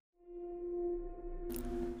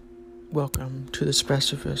Welcome to the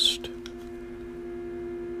Specifist.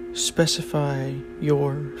 Specify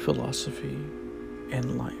your philosophy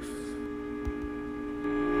in life.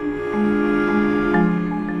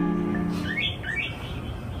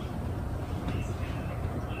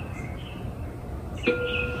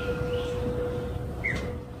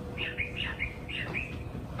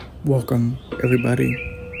 Welcome, everybody,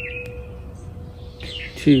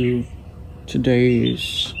 to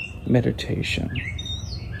today's meditation.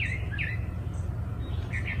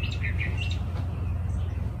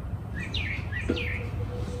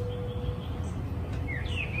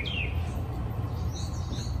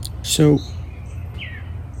 So,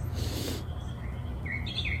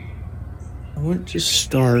 I want to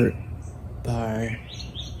start by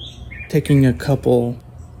taking a couple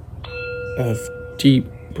of deep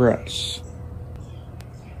breaths.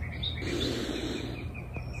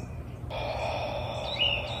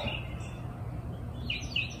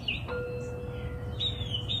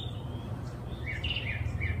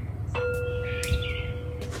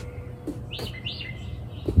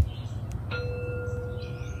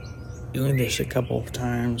 Doing this a couple of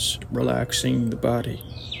times, relaxing the body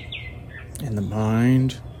and the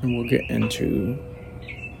mind, and we'll get into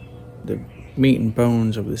the meat and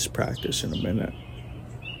bones of this practice in a minute.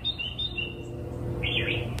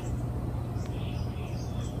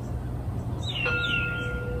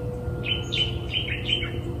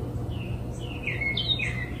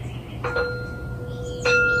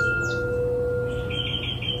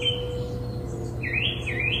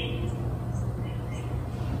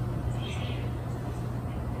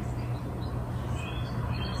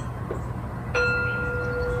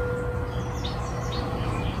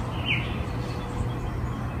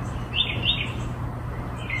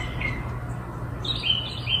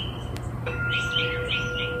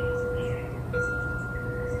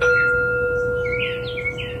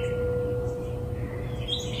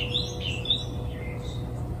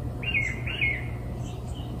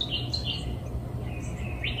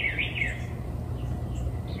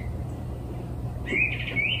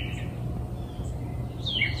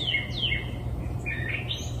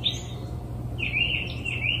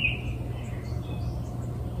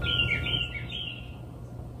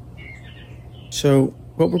 So,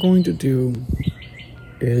 what we're going to do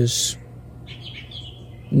is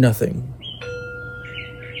nothing.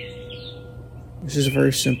 This is a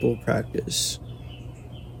very simple practice,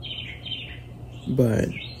 but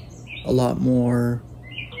a lot more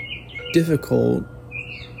difficult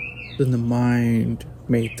than the mind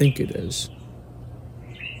may think it is,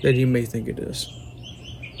 that you may think it is.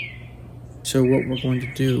 So what we're going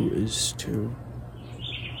to do is to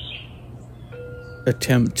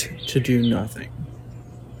attempt to do nothing.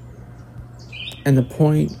 And the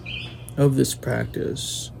point of this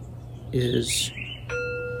practice is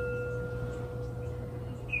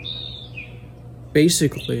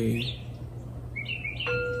basically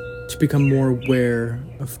to become more aware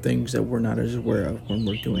of things that we're not as aware of when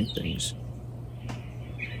we're doing things.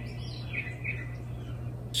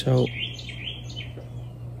 So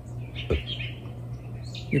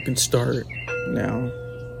you can start now.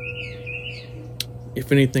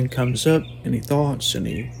 If anything comes up, any thoughts,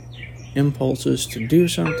 any impulses to do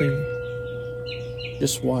something,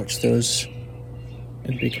 just watch those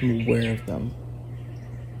and become aware of them.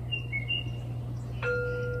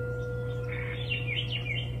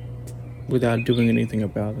 Without doing anything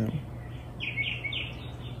about them.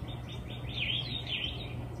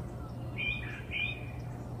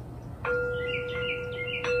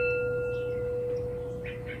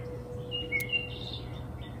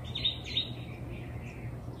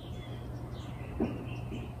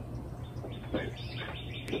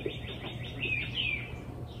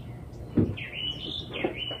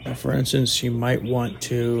 For instance, you might want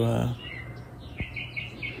to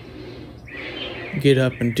get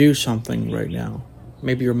up and do something right now.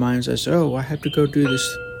 Maybe your mind says, oh, I have to go do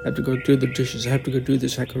this, I have to go do the dishes, I have to go do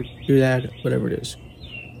this, I have to do that, whatever it is.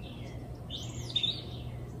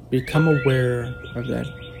 Become aware of that.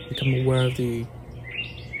 Become aware of the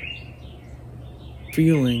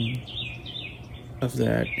feeling of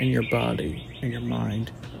that in your body and your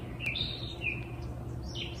mind.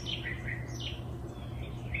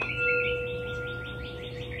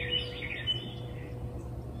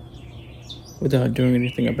 Without doing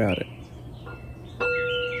anything about it.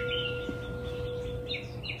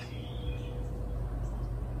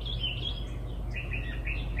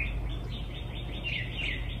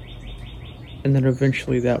 And then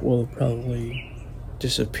eventually that will probably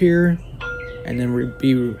disappear and then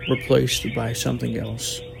be replaced by something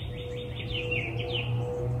else.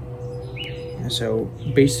 And so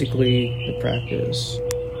basically the practice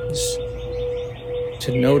is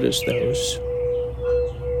to notice those,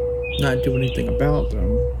 not do anything about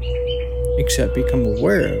them, except become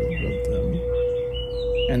aware of them,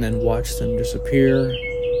 and then watch them disappear.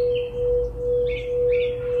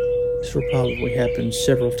 This will probably happen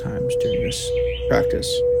several times during this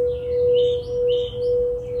practice.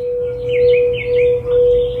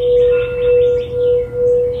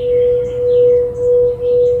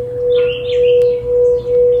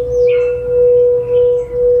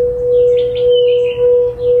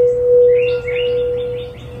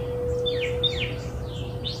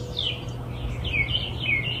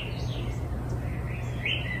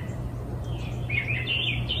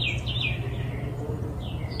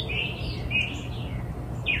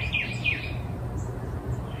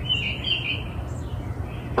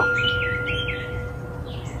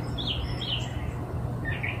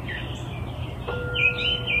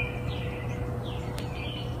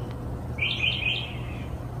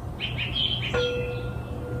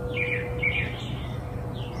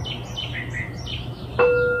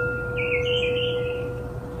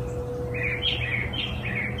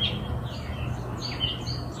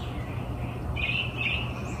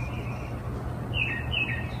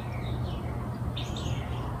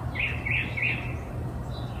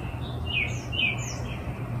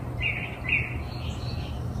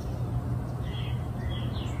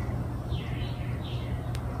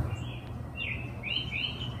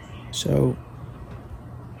 So,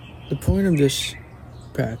 the point of this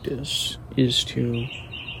practice is to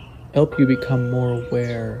help you become more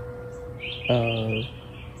aware of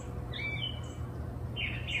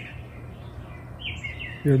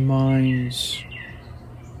your mind's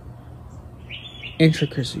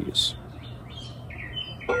intricacies,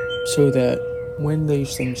 so that when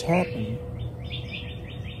these things happen,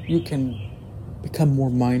 you can become more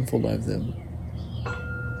mindful of them.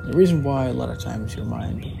 The reason why a lot of times your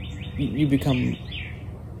mind, you become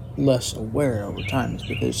less aware over time is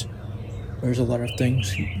because there's a lot of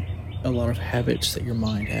things, a lot of habits that your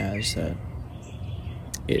mind has that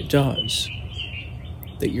it does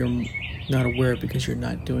that you're not aware because you're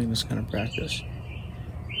not doing this kind of practice.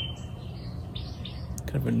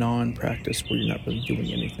 Kind of a non-practice where you're not really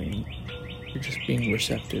doing anything. You're just being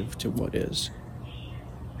receptive to what is.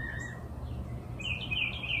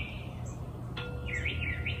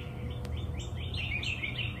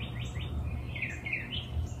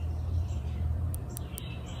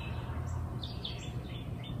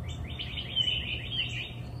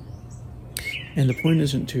 And the point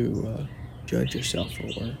isn't to judge yourself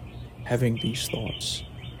for having these thoughts,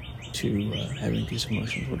 to having these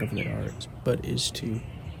emotions, whatever they are, but is to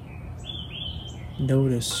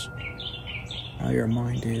notice how your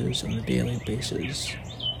mind is on a daily basis.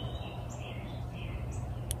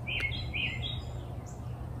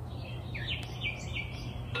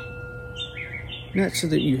 Not so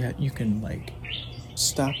that you can like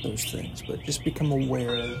stop those things, but just become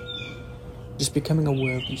aware, just becoming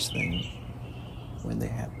aware of these things when they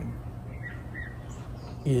happen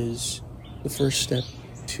is the first step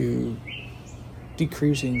to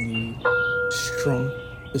decreasing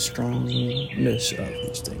the strongness of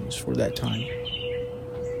these things for that time.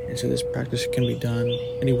 And so this practice can be done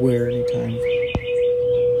anywhere, anytime.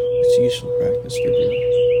 It's a useful practice to do.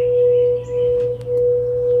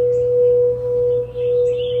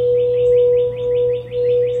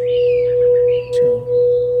 So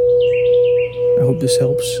I hope this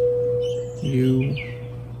helps you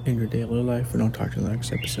in your daily life, and I'll talk to you in the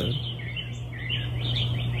next episode.